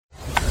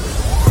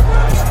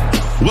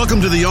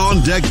Welcome to the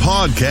On Deck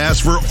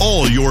podcast for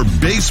all your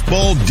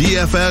baseball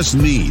DFS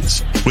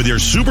needs with your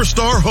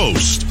superstar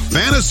host,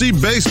 fantasy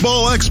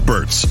baseball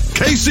experts,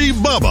 Casey,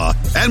 Bubba,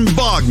 and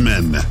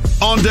Bogman.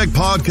 On Deck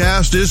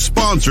podcast is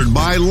sponsored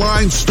by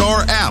Line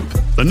Star app,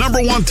 the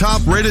 #1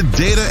 top-rated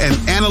data and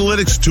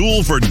analytics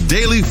tool for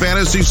daily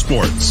fantasy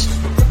sports.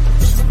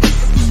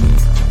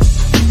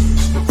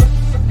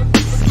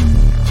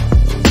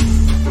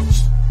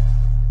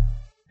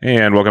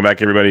 And welcome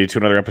back, everybody, to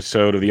another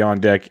episode of the On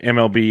Deck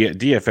MLB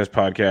DFS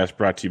podcast,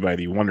 brought to you by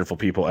the wonderful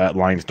people at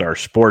Line Star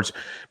Sports.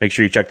 Make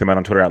sure you check them out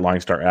on Twitter at Line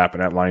Star App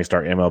and at Line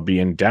Star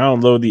MLB, and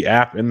download the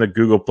app in the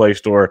Google Play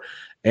Store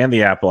and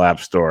the Apple App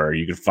Store.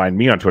 You can find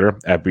me on Twitter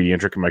at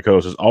BDintric, and my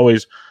co-host is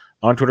always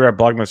on Twitter at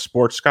Bogman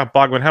Sports. Scott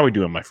Bogman, how are we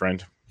doing, my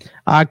friend?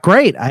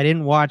 Great. I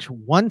didn't watch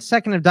 1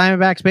 second of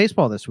Diamondbacks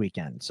baseball this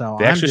weekend, so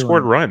they actually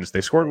scored runs.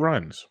 They scored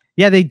runs.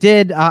 Yeah, they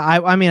did.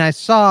 I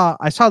saw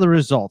the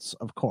results,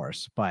 of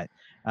course, but.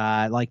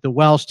 Like the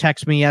Welsh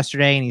texted me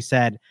yesterday and he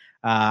said,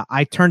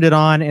 I turned it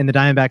on and the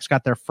Diamondbacks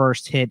got their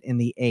first hit in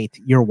the 8th.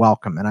 You're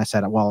welcome. And I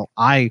said, well,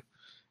 I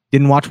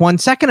didn't watch 1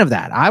 second of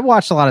that. I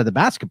watched a lot of the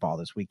basketball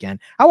this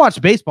weekend. I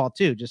watched baseball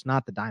too, just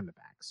not the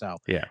Diamondbacks. So,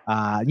 yeah,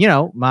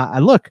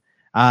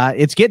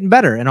 it's getting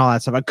better and all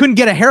that stuff. I couldn't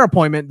get a hair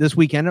appointment this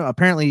weekend.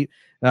 Apparently,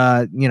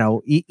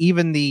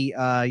 even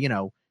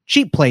the,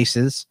 cheap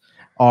places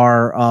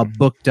are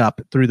booked up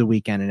through the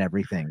weekend and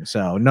everything.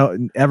 So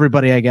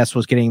everybody, I guess,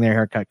 was getting their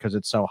haircut because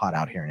it's so hot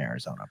out here in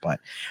Arizona. But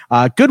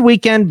good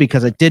weekend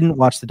because I didn't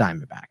watch the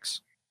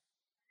Diamondbacks.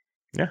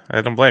 Yeah,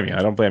 I don't blame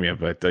you.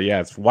 But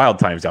it's wild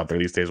times out there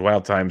these days.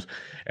 Wild times.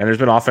 And there's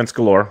been offense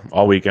galore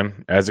all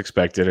weekend, as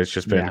expected. It's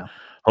just been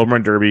home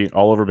run derby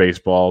all over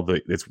baseball.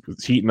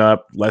 It's heating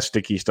up, less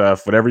sticky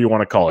stuff, whatever you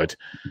want to call it.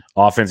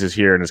 Offense is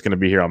here, and it's going to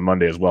be here on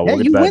Monday as well. Yeah,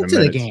 you went to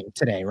the game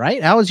today,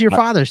 right? How was your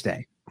Father's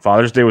Day?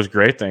 Father's Day was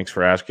great. Thanks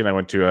for asking. I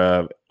went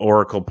to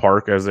Oracle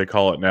Park, as they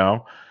call it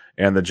now,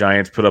 and the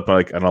Giants put up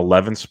like an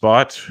 11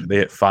 spot. They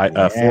hit 4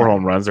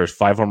 home runs. There's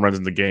 5 home runs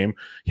in the game.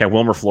 Yeah,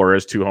 Wilmer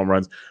Flores, 2 home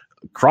runs.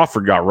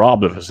 Crawford got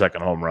robbed of a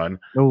second home run.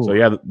 Ooh. So,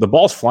 yeah, the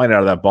ball's flying out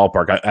of that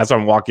ballpark. As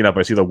I'm walking up,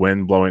 I see the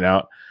wind blowing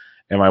out,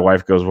 and my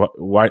wife goes,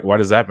 why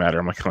does that matter?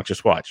 I'm like, oh,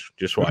 just watch.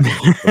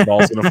 The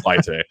ball's going to fly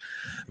today.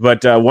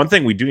 But one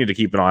thing we do need to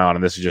keep an eye on,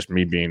 and this is just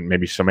me being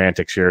maybe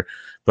semantics here,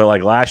 but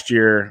like last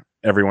year,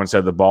 everyone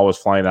said the ball was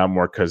flying out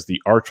more because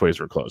the archways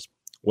were closed.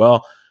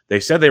 Well, they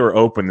said they were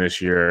open this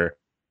year.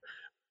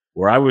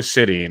 Where I was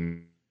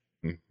sitting,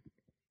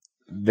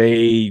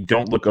 they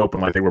don't look open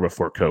like they were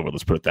before COVID.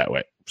 Let's put it that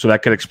way. So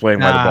that could explain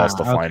why the ball's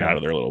still flying out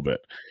of there a little bit.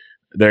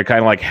 They're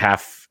kind of like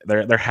half.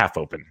 They're half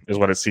open, is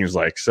what it seems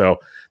like. So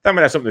that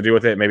might have something to do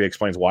with it. Maybe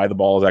explains why the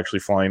ball is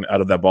actually flying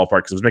out of that ballpark.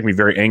 Because it was making me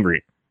very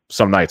angry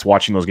some nights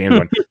watching those games.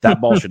 When that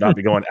ball should not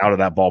be going out of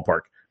that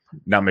ballpark.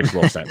 Now makes a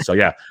little sense. So,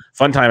 yeah,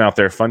 fun time out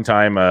there. Fun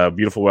time,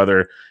 beautiful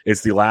weather. It's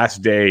the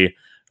last day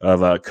of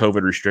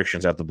COVID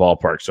restrictions at the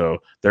ballpark. So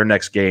their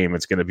next game,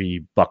 it's going to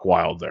be buck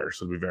wild there.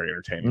 So it'll be very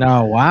entertaining.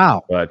 Oh,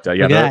 wow. But,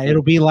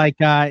 it'll be like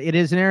it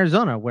is in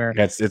Arizona where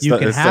you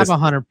can have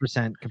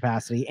 100%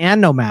 capacity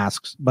and no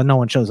masks, but no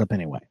one shows up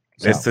anyway.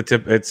 So.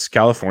 It's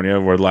California.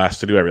 We're the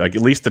last to do everything. Like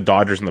at least the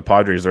Dodgers and the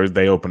Padres,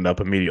 they opened up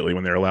immediately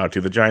when they're allowed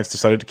to. The Giants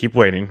decided to keep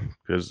waiting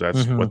because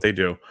that's what they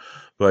do.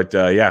 But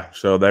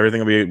so everything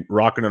will be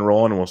rocking and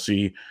rolling, and we'll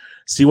see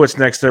what's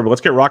next there. But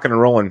let's get rocking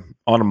and rolling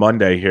on a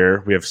Monday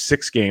here. We have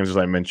 6 games, as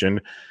I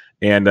mentioned,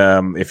 and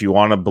if you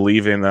want to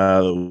believe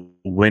in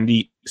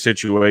windy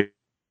situations,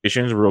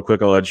 real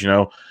quick, I'll let you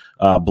know.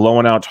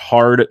 Blowing out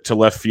hard to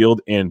left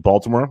field in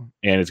Baltimore,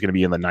 and it's going to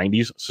be in the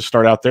 90s. So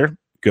start out there.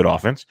 Good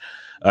offense.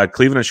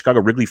 Cleveland and Chicago,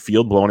 Wrigley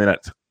Field, blowing in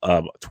at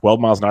 12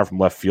 miles an hour from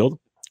left field.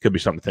 Could be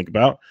something to think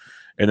about.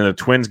 And then the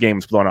Twins game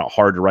is blowing out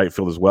hard to right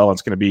field as well. And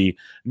it's going to be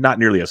not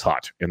nearly as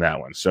hot in that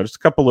one. So just a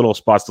couple little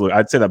spots to look.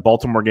 I'd say that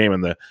Baltimore game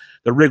and the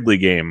Wrigley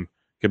game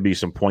could be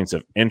some points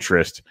of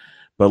interest.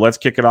 But let's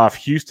kick it off.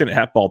 Houston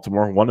at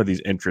Baltimore, one of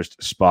these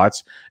interest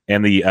spots.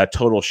 And the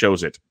total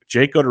shows it.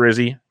 Jake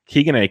Odorizzi,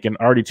 Keegan Aiken,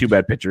 already 2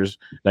 bad pitchers.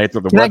 Now you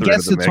throw the Can I weather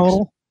guess into the the mix.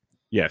 total?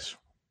 Yes.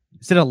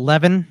 Is it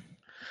 11?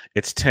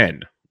 It's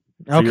 10.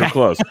 So okay. You're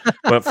close.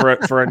 But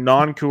for a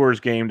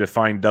non-Coors game to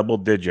find double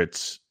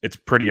digits, it's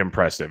pretty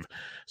impressive.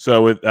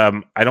 So with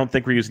I don't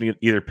think we're using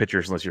either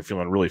pitchers unless you're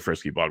feeling really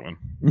frisky, Bogman.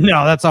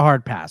 No, that's a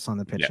hard pass on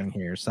the pitching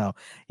here. So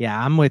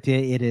yeah, I'm with you.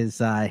 It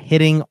is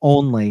hitting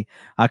only.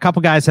 A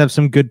couple guys have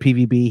some good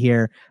PVB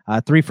here.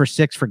 3 for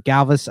 6 for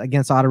Galvis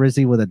against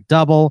Odorizzi with a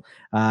double.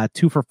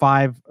 2 for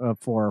 5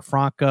 for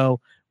Franco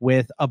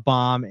with a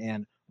bomb,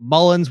 and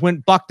Mullins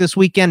went buck this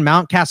weekend.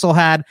 Mountcastle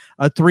had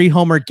a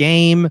 3-homer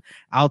game.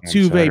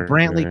 Altuve,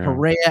 Brantley,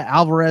 Correa,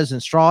 Alvarez,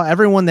 and Straw.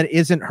 Everyone that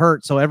isn't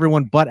hurt, so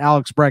everyone but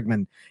Alex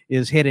Bregman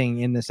is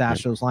hitting in this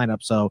Astros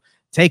lineup. So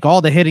take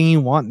all the hitting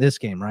you want in this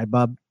game, right,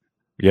 Bub?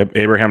 Yep,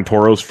 Abraham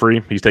Toro's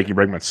free. He's taking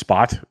Bregman's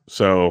spot,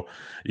 so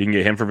you can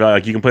get him for value.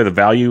 Like you can play the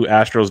value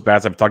Astros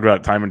bats. I've talked about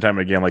it time and time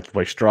again. Like you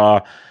play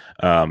Straw,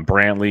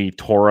 Brantley,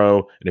 Toro,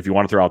 and if you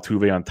want to throw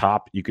Altuve on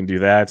top, you can do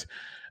that.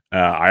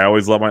 I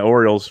always love my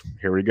Orioles.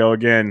 Here we go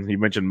again. You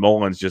mentioned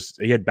Mullins.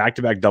 He had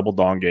back-to-back double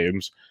dong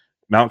games.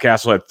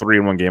 Mountcastle had 3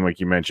 in one game, like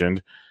you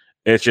mentioned.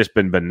 It's just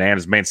been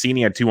bananas.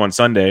 Mancini had 2 on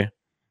Sunday.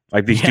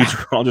 Like these dudes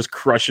are all just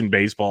crushing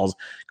baseballs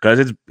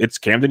because it's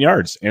Camden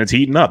Yards and it's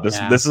heating up. This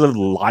is a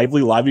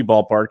lively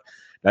ballpark.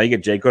 Now you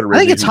get Jake Odorizzi. I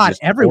think it's hot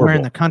everywhere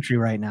in the country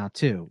right now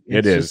too.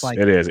 It is.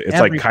 It's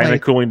like kind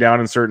of cooling down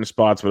in certain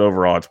spots, but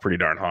overall it's pretty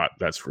darn hot.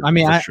 That's for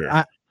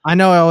sure. I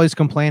know I always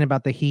complain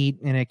about the heat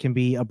and it can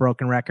be a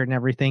broken record and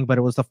everything, but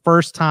it was the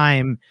first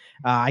time,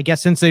 I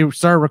guess, since they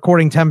started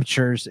recording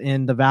temperatures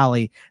in the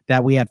Valley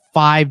that we had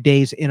 5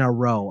 days in a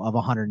row of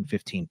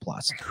 115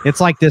 plus. It's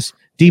like this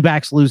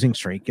D-backs losing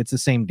streak. It's the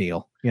same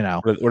deal, you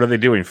know. What are they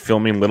doing?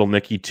 Filming Little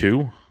Nicky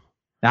 2?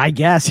 I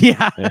guess,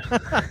 yeah.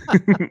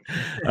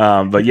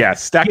 But yeah,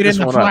 stack Get this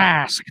in the one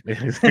flask.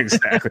 Up.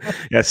 Exactly.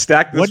 Yeah,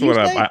 stack this one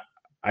up.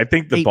 I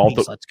think the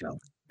Baltimore. Let's go.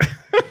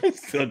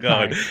 Still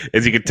going.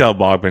 As you can tell,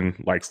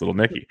 Bogman likes Little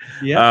Nicky.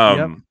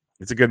 Yeah.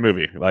 It's a good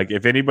movie. Like,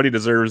 if anybody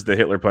deserves the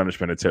Hitler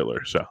punishment, it's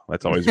Hitler. So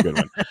that's always a good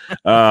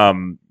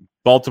one.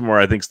 Baltimore,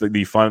 I think, is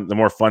the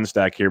more fun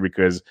stack here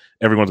because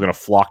everyone's going to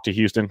flock to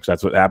Houston because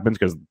that's what happens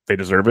because they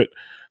deserve it.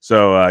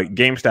 So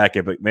game stack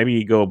it, but maybe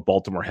you go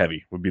Baltimore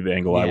heavy would be the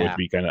angle. I would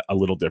be kind of a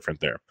little different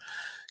there.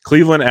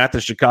 Cleveland at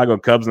the Chicago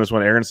Cubs in this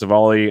one. Aaron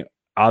Savali,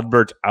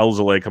 Adbert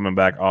Alzolay coming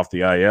back off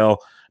the IL.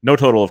 No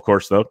total, of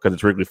course, though, because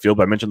it's Wrigley Field.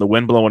 But I mentioned the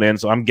wind blowing in,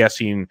 so I'm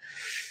guessing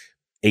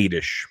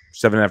 8-ish,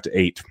 7.5 to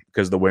 8,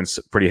 because the wind's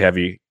pretty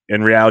heavy.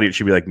 In reality, it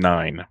should be like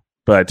 9.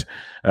 But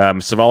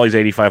Savali's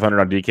 8,500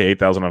 on DK,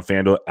 8,000 on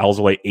FanDuel.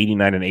 Alzolay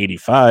 89 and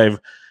 85.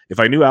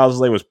 If I knew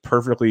Alzolay was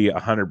perfectly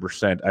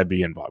 100%, I'd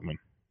be in Bogman.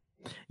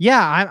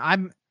 Yeah,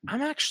 I'm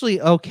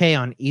actually okay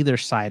on either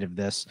side of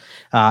this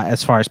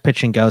as far as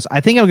pitching goes. I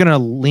think I'm going to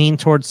lean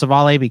towards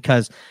Savali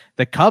because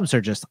the Cubs are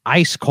just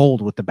ice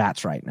cold with the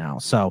bats right now.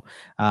 So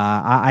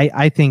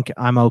I think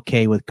I'm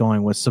okay with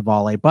going with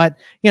Savali. But,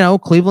 you know,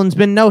 Cleveland's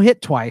been no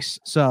hit twice.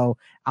 So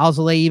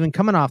Alzolay even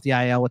coming off the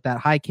IL with that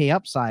high K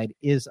upside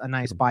is a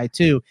nice buy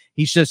too.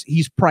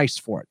 He's priced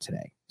for it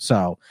today.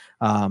 So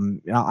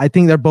I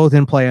think they're both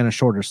in play on a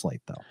shorter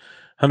slate though.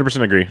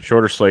 100% agree.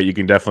 Shorter slate, you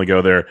can definitely go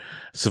there.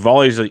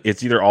 Savali's,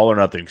 it's either all or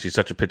nothing because he's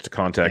such a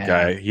pitch-to-contact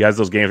guy. He has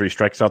those games where he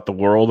strikes out the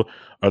world.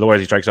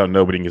 Otherwise, he strikes out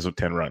nobody and gives up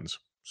 10 runs.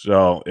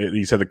 So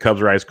he said the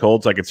Cubs are ice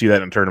cold, so I could see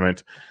that in a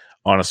tournament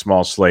on a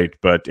small slate.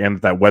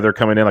 And that weather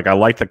coming in, like I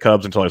liked the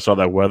Cubs until I saw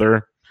that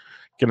weather.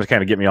 Going to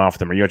kind of get me off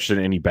them. Are you interested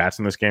in any bats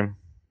in this game?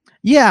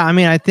 Yeah, I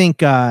mean, I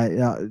think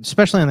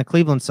especially on the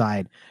Cleveland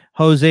side,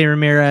 Jose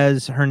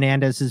Ramirez,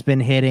 Hernandez has been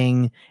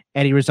hitting.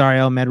 Eddie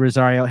Rosario, Med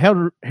Rosario.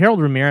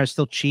 Harold Ramirez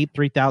still cheap,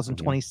 3,000,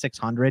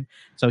 2,600.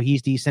 So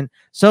he's decent.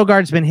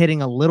 Sogard's been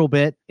hitting a little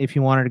bit if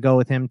you wanted to go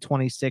with him,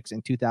 26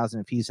 and 2,000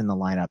 if he's in the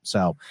lineup.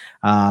 So,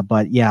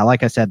 but yeah,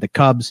 like I said, the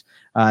Cubs,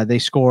 they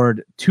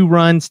scored 2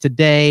 runs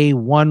today,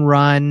 1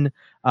 run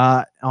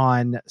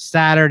on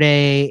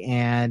Saturday,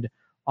 and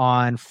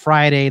on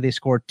Friday they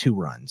scored 2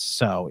 runs.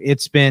 So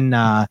it's been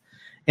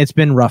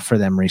rough for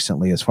them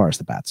recently as far as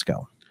the bats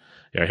go.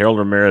 Yeah, Harold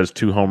Ramirez,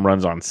 2 home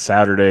runs on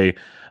Saturday.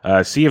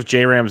 See if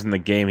J-Ram's in the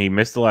game. He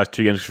missed the last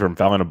 2 games from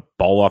fouling a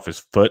ball off his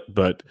foot,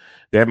 but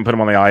they haven't put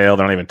him on the IL.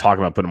 They're not even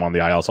talking about putting him on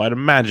the IL, so I'd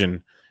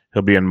imagine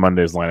he'll be in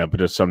Monday's lineup, but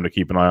just something to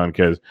keep an eye on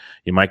because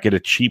you might get a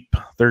cheap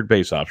third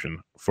base option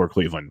for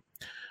Cleveland.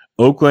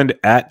 Oakland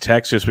at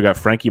Texas. We got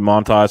Frankie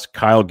Montas,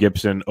 Kyle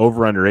Gibson,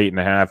 over under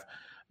 8.5.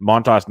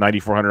 Montas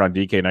 9,400 on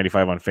DK,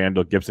 95 on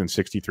FanDuel. Gibson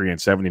 63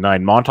 and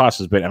 79. Montas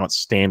has been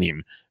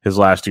outstanding his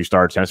last 2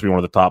 starts. Has to be one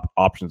of the top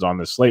options on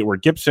this slate. Where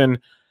Gibson,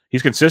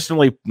 he's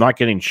consistently not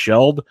getting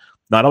shelled.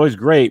 Not always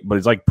great, but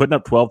he's like putting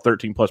up 12,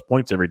 13 plus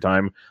points every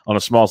time on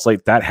a small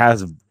slate. That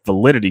has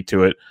validity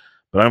to it.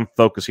 But I'm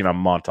focusing on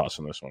Montas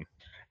in this one.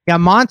 Yeah,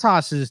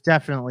 Montas is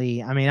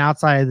definitely, I mean,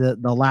 outside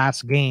of the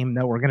last game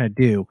that we're going to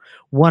do,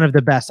 one of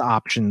the best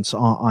options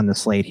on the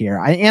slate here.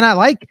 I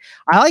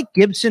like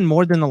Gibson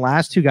more than the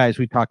last 2 guys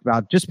we talked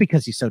about just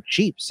because he's so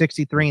cheap,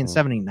 63 and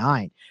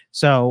 79.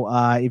 So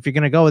if you're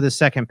going to go with a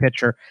second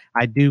pitcher,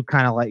 I do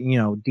kind of like,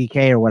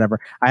 DK or whatever.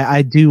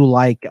 I do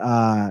like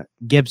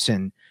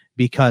Gibson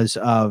because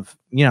of,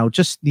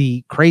 just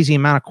the crazy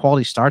amount of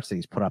quality starts that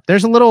he's put up.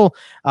 There's a little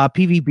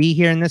PVB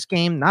here in this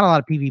game. Not a lot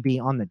of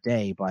PVB on the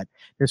day, but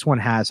this one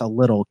has a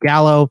little.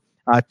 Gallo,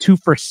 2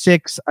 for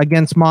 6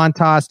 against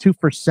Montas, 2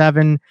 for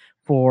 7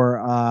 for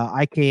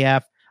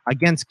IKF.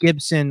 Against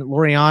Gibson,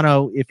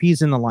 Laureano, if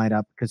he's in the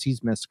lineup, because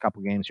he's missed a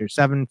couple games here,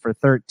 7 for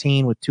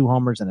 13 with 2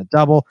 homers and a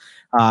double.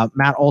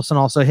 Matt Olson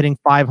also hitting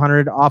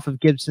 500 off of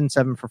Gibson,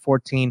 7 for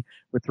 14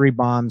 with 3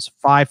 bombs,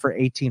 5 for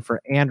 18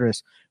 for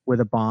Andrus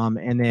with a bomb.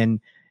 And then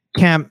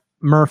Kemp,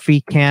 Murphy,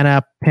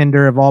 Canna,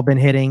 Pinder have all been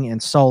hitting, and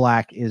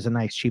Solak is a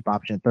nice cheap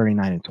option at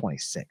 39 and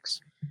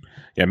 26.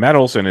 Yeah, Matt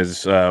Olson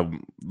is La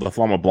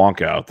Flama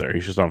Blanca out there.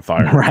 He's just on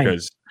fire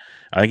because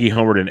I think he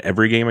homered in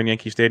every game in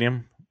Yankee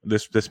Stadium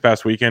this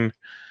past weekend.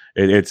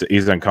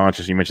 He's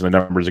unconscious. You mentioned the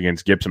numbers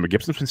against Gibson, but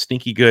Gibson's been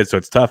stinky good, so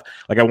it's tough.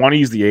 Like, I want to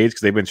use the A's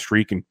because they've been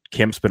streaking.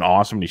 Kemp's been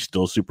awesome. And he's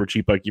still super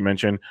cheap, like you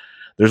mentioned.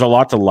 There's a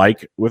lot to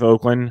like with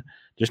Oakland.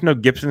 Just know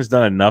Gibson's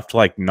done enough to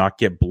like not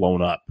get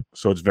blown up.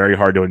 So it's very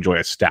hard to enjoy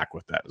a stack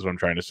with that, is what I'm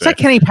trying to say. Is that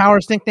Kenny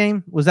Powers'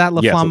 nickname? Was that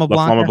La Flama Blanca?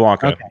 La Flama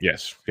Blanca. Okay.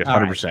 Yes,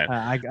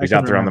 100%. He's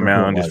out there on the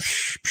mound, just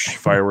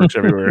fireworks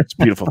everywhere. It's a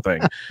beautiful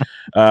thing.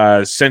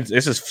 Since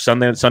this is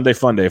Sunday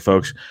fun day,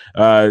 folks.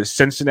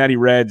 Cincinnati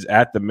Reds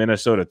at the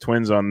Minnesota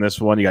Twins on this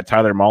one. You got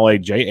Tyler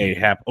Mahle, J.A.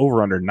 Happ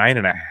over under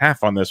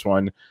 9.5 on this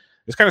one.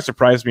 This kind of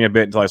surprised me a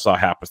bit until I saw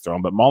Happ was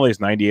thrown, but Mahle's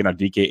 98 on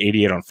DK,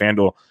 88 on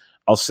FanDuel.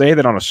 I'll say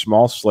that on a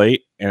small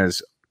slate and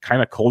as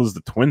kind of cold as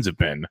the Twins have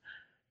been,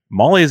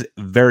 Mahle is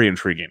very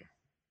intriguing.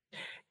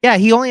 Yeah,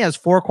 he only has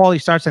 4 quality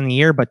starts in the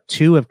year, but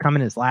 2 have come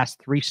in his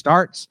last 3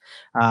 starts.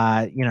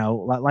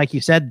 Like you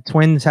said, the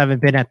Twins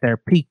haven't been at their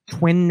peak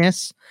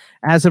twinness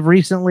as of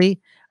recently.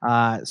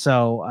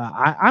 So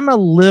I'm a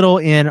little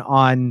in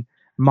on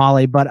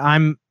Mahle, but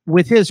I'm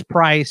with his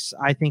price.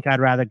 I think I'd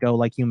rather go,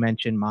 like you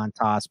mentioned,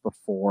 Montas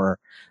before,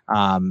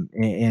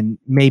 and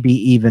maybe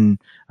even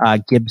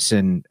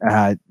Gibson,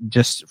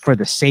 just for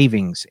the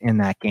savings in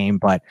that game.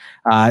 But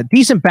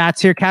decent bats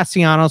here.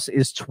 Castellanos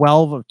is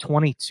 12 of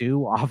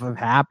 22 off of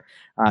Happ.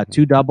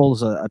 2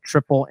 doubles, a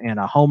triple, and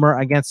a homer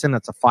against him.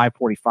 That's a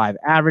 5.45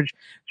 average.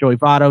 Joey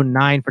Votto,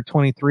 9 for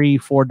 23,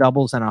 4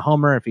 doubles and a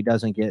homer if he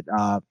doesn't get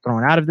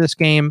thrown out of this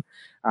game.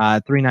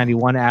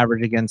 391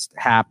 average against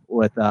Happ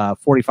with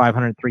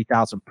 4,500,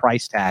 3,000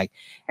 price tag.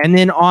 And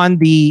then on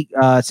the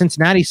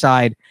Cincinnati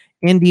side,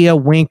 India,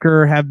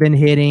 Winker have been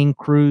hitting.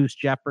 Cruz,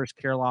 Jeffers,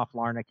 Kirilloff,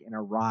 Larnach, and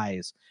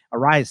Arise.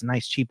 Arise,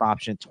 nice cheap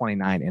option at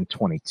 29 and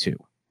 22.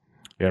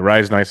 Yeah,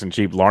 Rise nice and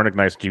cheap. Larnach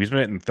nice and cheap. He's been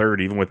hitting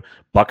third, even with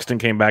Buxton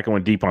came back and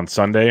went deep on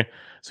Sunday.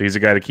 So he's a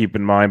guy to keep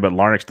in mind, but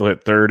Larnach still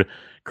hit third.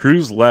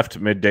 Cruz left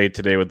midday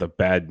today with a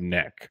bad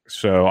neck.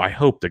 So I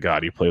hope to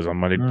God he plays on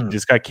Monday.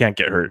 This guy can't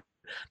get hurt.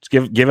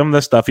 Just give him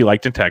the stuff he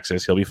liked in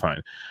Texas. He'll be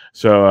fine.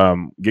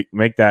 So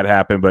make that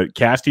happen. But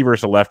Casty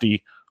versus a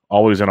lefty,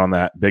 always in on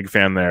that. Big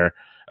fan there.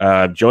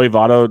 Joey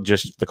Votto,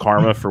 just the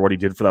karma for what he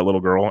did for that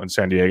little girl in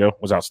San Diego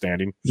was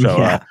outstanding.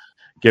 So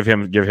give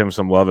him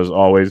some love as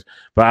always.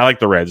 But I like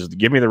the Reds.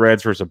 Give me the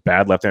Reds versus a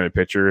bad left-handed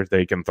pitcher.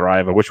 They can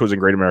thrive. I wish it was in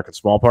Great American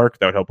Small Park.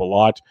 That would help a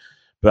lot.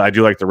 But I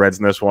do like the Reds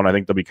in this one. I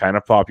think they'll be kind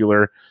of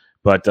popular.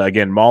 But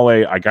again,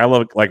 Mahle, I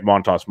gotta like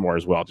Montas more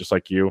as well, just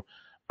like you.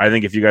 I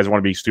think if you guys want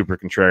to be super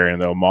contrarian,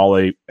 though,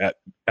 Mahle at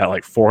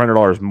like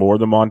 $400 more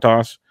than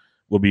Montas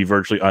will be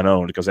virtually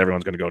unowned because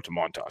everyone's going to go to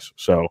Montas.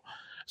 So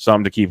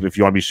some to keep if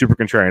you want to be super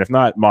contrarian. If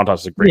not, Montas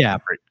is a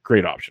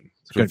great option.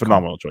 It's a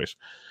phenomenal choice.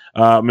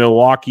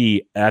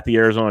 Milwaukee at the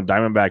Arizona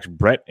Diamondbacks.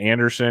 Brett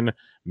Anderson,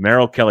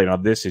 Merrill Kelly. Now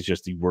this is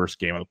just the worst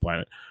game on the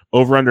planet.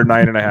 Over under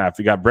 9.5.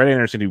 You got Brett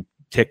Anderson who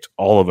ticked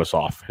all of us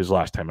off his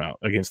last time out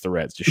against the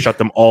Reds. Just shut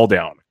them all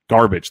down.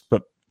 Garbage,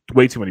 but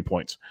way too many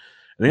points.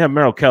 And then you have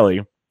Merrill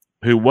Kelly,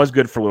 who was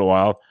good for a little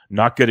while,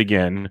 not good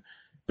again,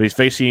 but he's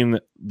facing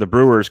the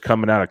Brewers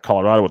coming out of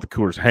Colorado with the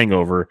Coors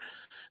hangover,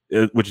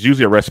 which is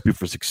usually a recipe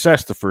for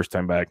success the first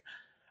time back.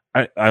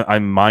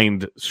 I'm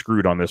mind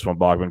screwed on this one,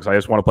 Bogman, because I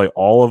just want to play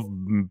all of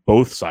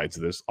both sides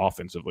of this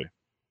offensively.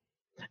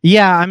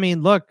 Yeah, I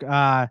mean, look,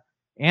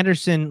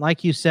 Anderson,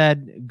 like you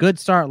said, good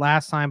start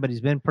last time, but he's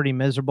been pretty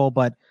miserable,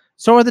 but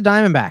so are the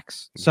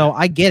Diamondbacks. So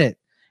I get it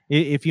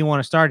if you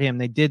want to start him.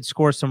 They did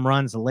score some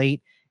runs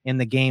late in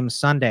the game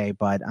Sunday,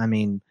 but I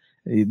mean,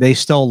 they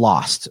still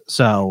lost.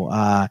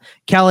 So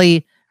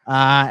Kelly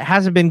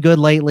hasn't been good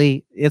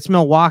lately. It's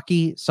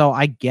Milwaukee, so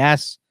I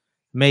guess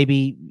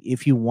maybe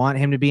if you want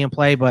him to be in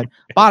play, but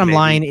bottom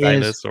line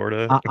is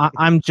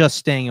I'm just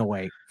staying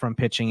away from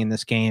pitching in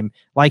this game.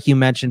 Like you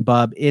mentioned,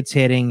 Bub, it's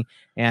hitting.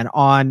 And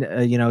on,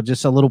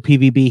 just a little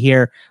PVB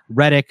here,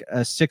 Reddick,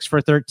 6 for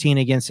 13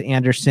 against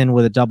Anderson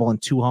with a double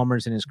and 2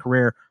 homers in his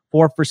career.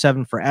 4 for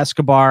 7 for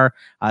Escobar,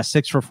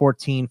 6 for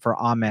 14 for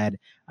Ahmed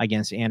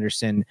against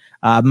Anderson.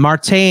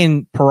 Marte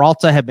and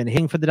Peralta have been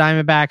hitting for the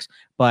Diamondbacks,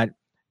 but,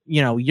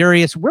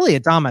 Urias, Willy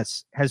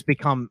Adames has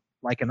become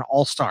like an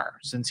all-star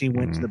since he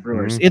went to the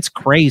Brewers. It's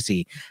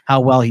crazy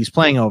how well he's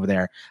playing over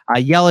there.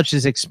 Yelich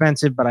is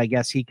expensive, but I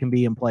guess he can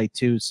be in play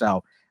too.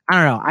 So I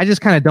don't know. I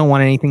just kind of don't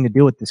want anything to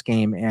do with this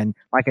game. And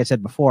like I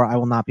said before, I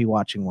will not be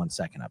watching 1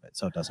 second of it.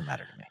 So it doesn't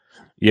matter to me.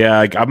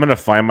 Yeah, I'm going to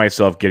find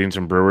myself getting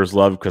some Brewers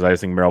love because I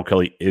think Merrill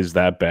Kelly is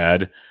that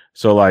bad.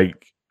 So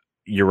like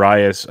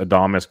Urias,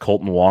 Adames,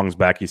 Colton Wong's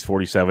back. He's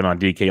 47 on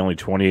DK, only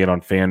 28 on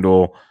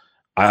FanDuel.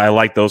 I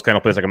like those kind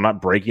of plays. Like I'm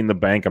not breaking the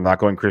bank. I'm not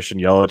going Christian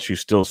Yelich, who's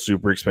still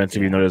super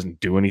expensive, even though he doesn't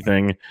do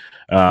anything.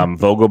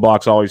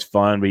 Vogelbach's always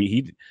fun, but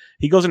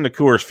he goes into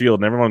Coors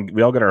Field, and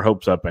we all get our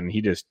hopes up, and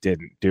he just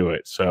didn't do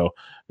it. So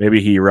maybe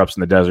he erupts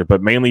in the desert.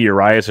 But mainly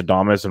Urias,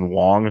 Adames, and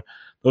Wong.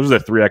 Those are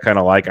the 3 I kind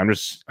of like.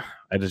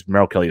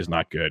 Merrill Kelly is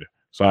not good.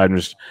 So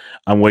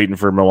I'm waiting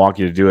for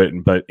Milwaukee to do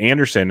it. But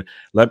Anderson,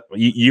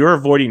 you're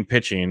avoiding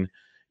pitching.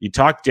 You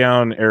talked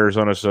down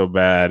Arizona so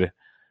bad.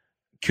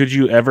 Could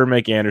you ever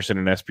make Anderson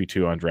an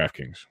SP2 on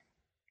DraftKings?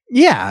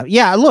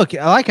 Yeah. Look,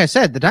 like I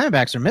said, the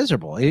Diamondbacks are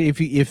miserable.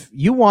 If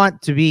you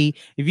want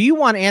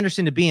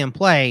Anderson to be in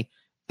play,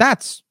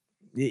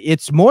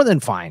 it's more than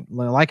fine.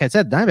 Like I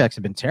said, the Diamondbacks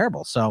have been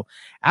terrible. So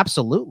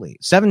absolutely,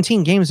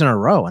 17 games in a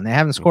row, and they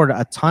haven't scored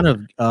a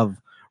ton of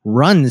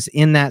runs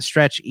in that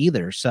stretch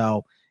either.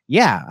 So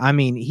yeah, I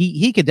mean,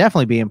 he could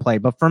definitely be in play.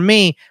 But for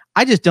me,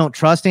 I just don't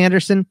trust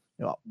Anderson.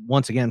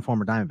 Once again,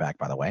 former Diamondback,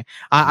 by the way.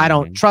 I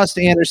don't trust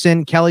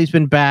Anderson. Kelly's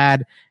been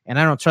bad, and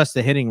I don't trust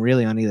the hitting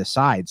really on either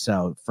side.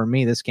 So for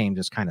me, this game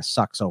just kind of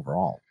sucks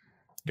overall.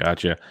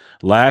 Gotcha.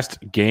 Last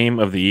game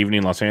of the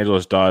evening, Los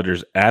Angeles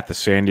Dodgers at the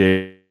San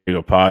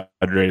Diego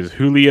Padres.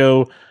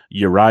 Julio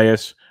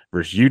Urias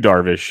versus Yu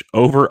Darvish.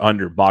 Over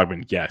under.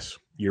 Bogman, yes.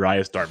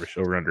 Urias Darvish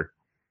over under.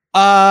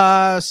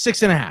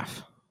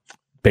 6.5.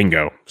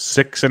 Bingo.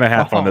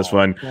 6.5 on this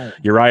one. Right.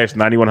 Urias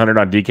 9,100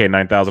 on DK,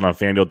 9,000 on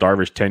FanDuel.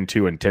 Darvish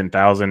 10-2 and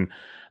 10,000.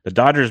 The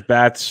Dodgers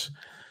bats,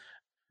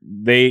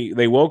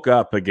 they woke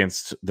up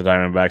against the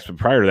Diamondbacks, but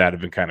prior to that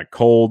have been kind of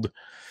cold.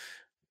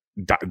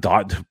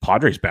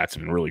 Padres bats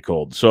have been really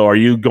cold. So are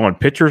you going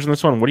pitchers in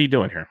this one? What are you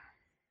doing here?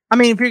 I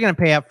mean, if you're going to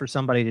pay up for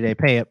somebody today,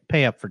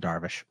 pay up for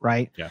Darvish,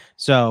 right? Yeah.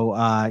 So,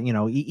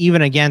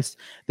 even against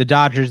the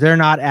Dodgers, they're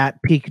not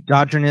at peak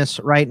Dodgerness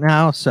right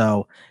now.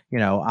 So,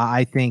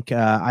 I think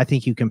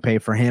you can pay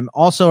for him.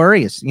 Also,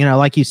 Urias,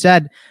 like you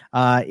said,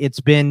 it's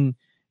been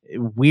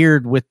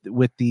weird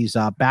with these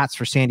bats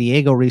for San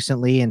Diego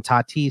recently, and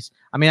Tatis.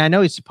 I mean, I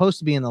know he's supposed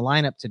to be in the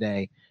lineup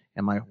today,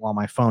 and while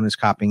my phone is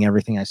copying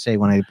everything I say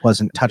when I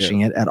wasn't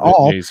touching it at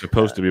all. He's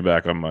supposed to be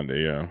back on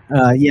Monday.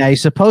 Yeah.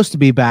 He's supposed to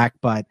be back,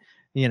 but.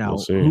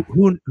 We'll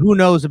who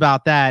knows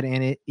about that?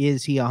 And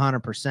is he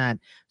 100%?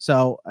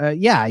 So,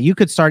 you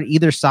could start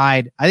either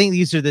side. I think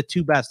these are the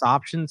two best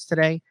options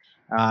today.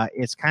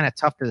 It's kind of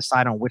tough to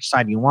decide on which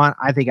side you want.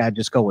 I think I'd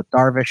just go with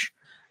Darvish.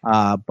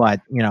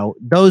 But,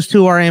 those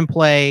two are in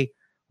play.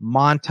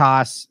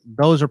 Montas,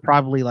 those are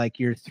probably like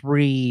your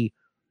three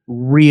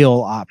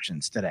real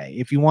options today.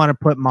 If you want to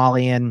put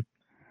Molly in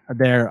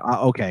there,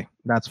 okay,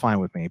 that's fine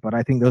with me. But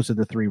I think those are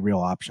the three real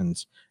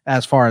options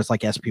as far as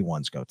like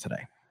SP1s go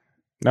today.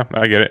 No,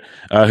 I get it.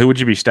 Who would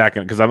you be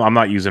stacking? Because I'm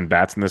not using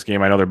bats in this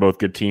game. I know they're both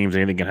good teams.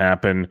 Anything can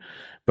happen.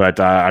 But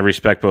I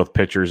respect both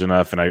pitchers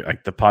enough. And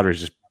the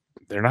Padres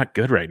they're not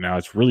good right now.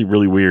 It's really,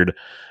 really weird.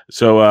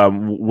 So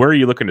where are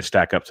you looking to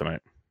stack up tonight?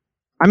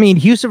 I mean,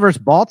 Houston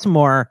versus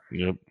Baltimore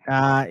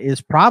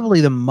is probably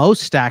the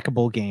most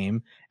stackable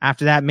game.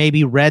 After that,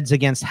 maybe Reds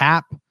against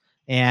Hap.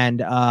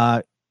 And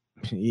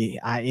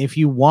if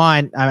you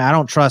want, I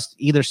don't trust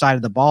either side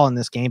of the ball in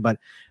this game, but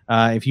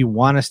if you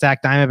want to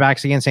stack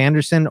Diamondbacks against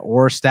Anderson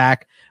or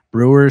stack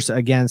Brewers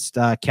against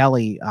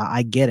Kelly,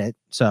 I get it.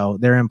 So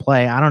they're in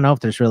play. I don't know if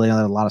there's really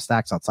a lot of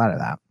stacks outside of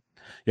that.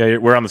 Yeah,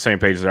 we're on the same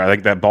page there. I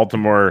think that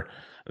Baltimore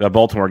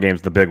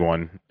game's the big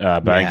one.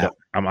 But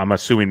I'm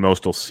assuming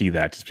most will see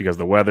that just because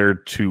the weather,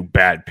 two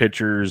bad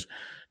pitchers,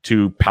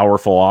 two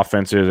powerful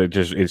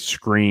offenses. It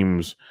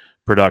screams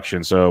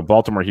production. So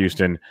Baltimore,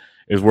 Houston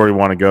is where we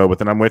want to go. But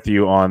then I'm with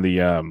you on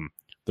the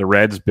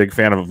Reds. Big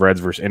fan of Reds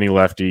versus any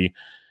lefty.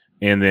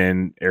 And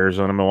then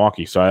Arizona,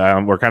 Milwaukee. So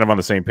we're kind of on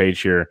the same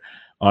page here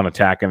on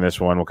attacking this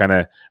one. We'll kind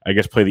of, I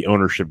guess, play the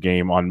ownership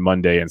game on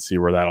Monday and see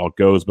where that all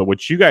goes. But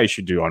what you guys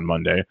should do on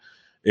Monday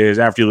is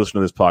after you listen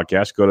to this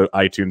podcast, go to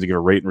iTunes and give a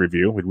rate and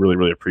review. We'd really,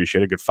 really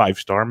appreciate it. A good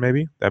 5-star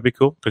maybe. That'd be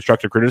cool.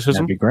 Constructive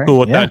criticism. That'd be great. Cool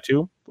with that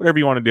too. Whatever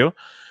you want to do.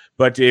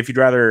 But if you'd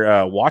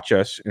rather watch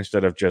us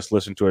instead of just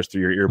listen to us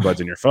through your earbuds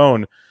in your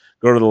phone,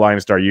 go to the Line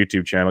Star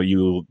YouTube channel.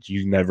 You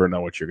never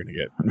know what you're going to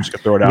get. I'm just going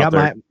to throw it out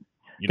there.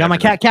 Got my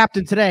cat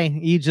captain today.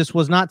 He just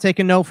was not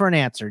taking no for an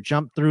answer.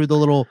 Jumped through the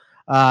little,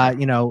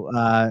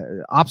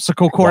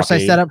 obstacle course I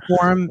set up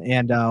for him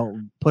and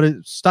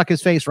stuck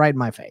his face right in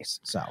my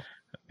face. So,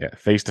 yeah,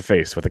 face to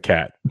face with a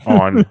cat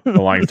on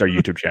the Line Star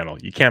YouTube channel.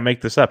 You can't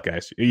make this up,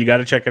 guys. You got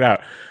to check it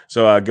out.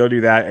 So go do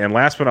that. And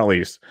last but not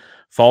least,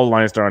 follow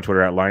Line Star on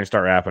Twitter at Line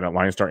Star App and at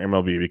Line Star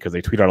MLB because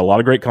they tweet out a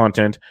lot of great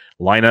content,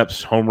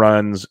 lineups, home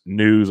runs,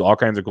 news, all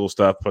kinds of cool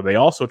stuff. But they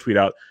also tweet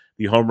out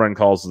the home run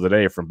calls of the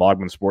day from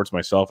Bogman Sports,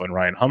 myself, and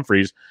Ryan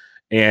Humphreys.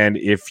 And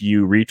if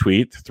you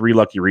retweet, 3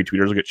 lucky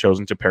retweeters will get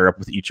chosen to pair up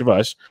with each of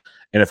us.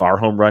 And if our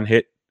home run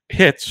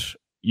hits,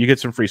 you get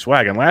some free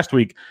swag. And last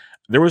week,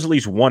 there was at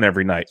least one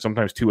every night,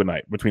 sometimes 2 a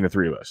night between the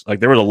 3 of us. Like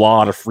there was a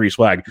lot of free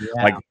swag.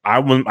 Yeah. Like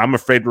I'm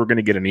afraid we're going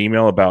to get an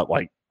email about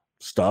like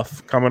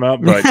stuff coming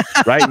up, but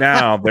right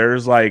now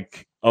there's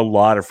like a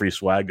lot of free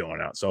swag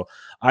going out. So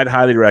I'd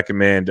highly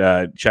recommend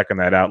checking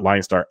that out,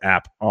 Line Star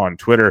App on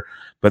Twitter.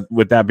 But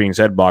with that being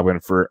said,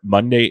 Bogman, for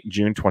Monday,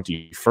 June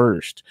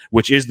 21st,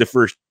 which is the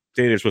first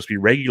day they're supposed to be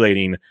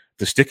regulating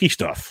the sticky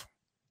stuff.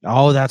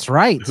 Oh, that's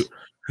right.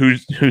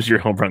 Who's your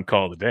home run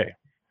call of the day?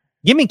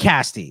 Give me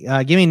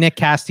Casty. Give me Nick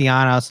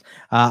Castellanos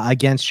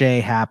against J.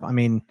 Happ. I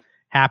mean,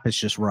 Happ is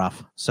just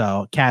rough.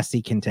 So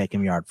Casty can take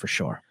him yard for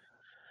sure.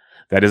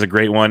 That is a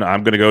great one.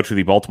 I'm going to go to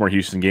the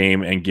Baltimore-Houston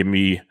game and give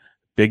me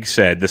Big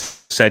said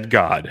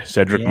God,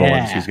 Cedric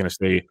Mullins. He's going to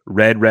stay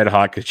red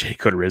hot because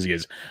Jake Odorizzi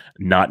is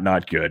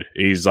not good.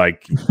 He's going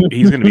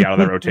to be out of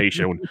that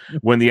rotation.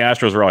 When the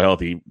Astros are all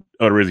healthy,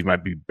 Odorizzi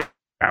might be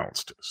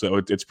bounced. So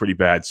it's pretty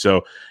bad.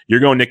 So you're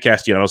going Nick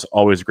Castellanos,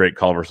 always a great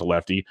call versus a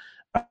lefty.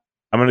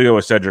 I'm going to go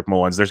with Cedric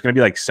Mullins. There's going to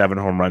be like 7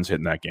 home runs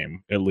hitting that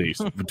game, at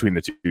least, between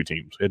the two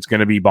teams. It's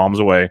going to be bombs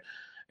away.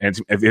 And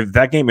if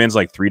that game ends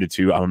like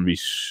 3-2, I'm going to be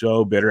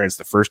so bitter. And it's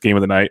the first game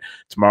of the night.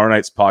 Tomorrow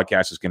night's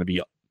podcast is going to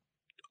be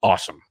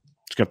awesome.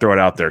 Just going to throw it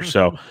out there.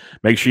 So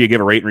make sure you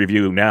give a rate and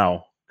review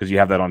now because you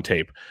have that on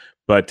tape.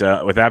 But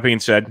with that being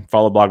said,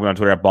 follow Bogman on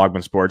Twitter at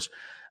Bogman Sports.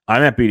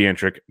 I'm at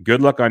BDentric.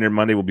 Good luck on your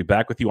Monday. We'll be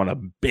back with you on a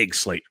big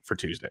slate for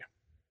Tuesday.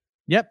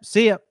 Yep.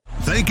 See ya.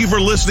 Thank you for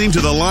listening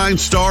to the Line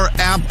Star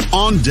App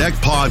On Deck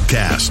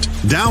podcast.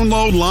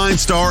 Download Line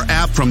Star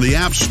app from the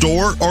App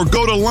Store or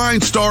go to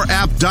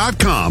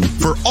linestarapp.com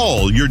for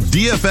all your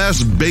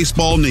DFS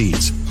baseball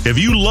needs. If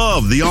you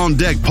love the On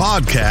Deck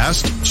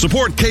podcast,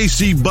 support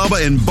KC,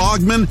 Bubba, and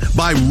Bogman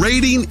by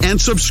rating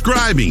and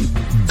subscribing.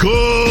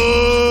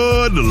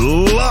 Good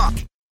luck.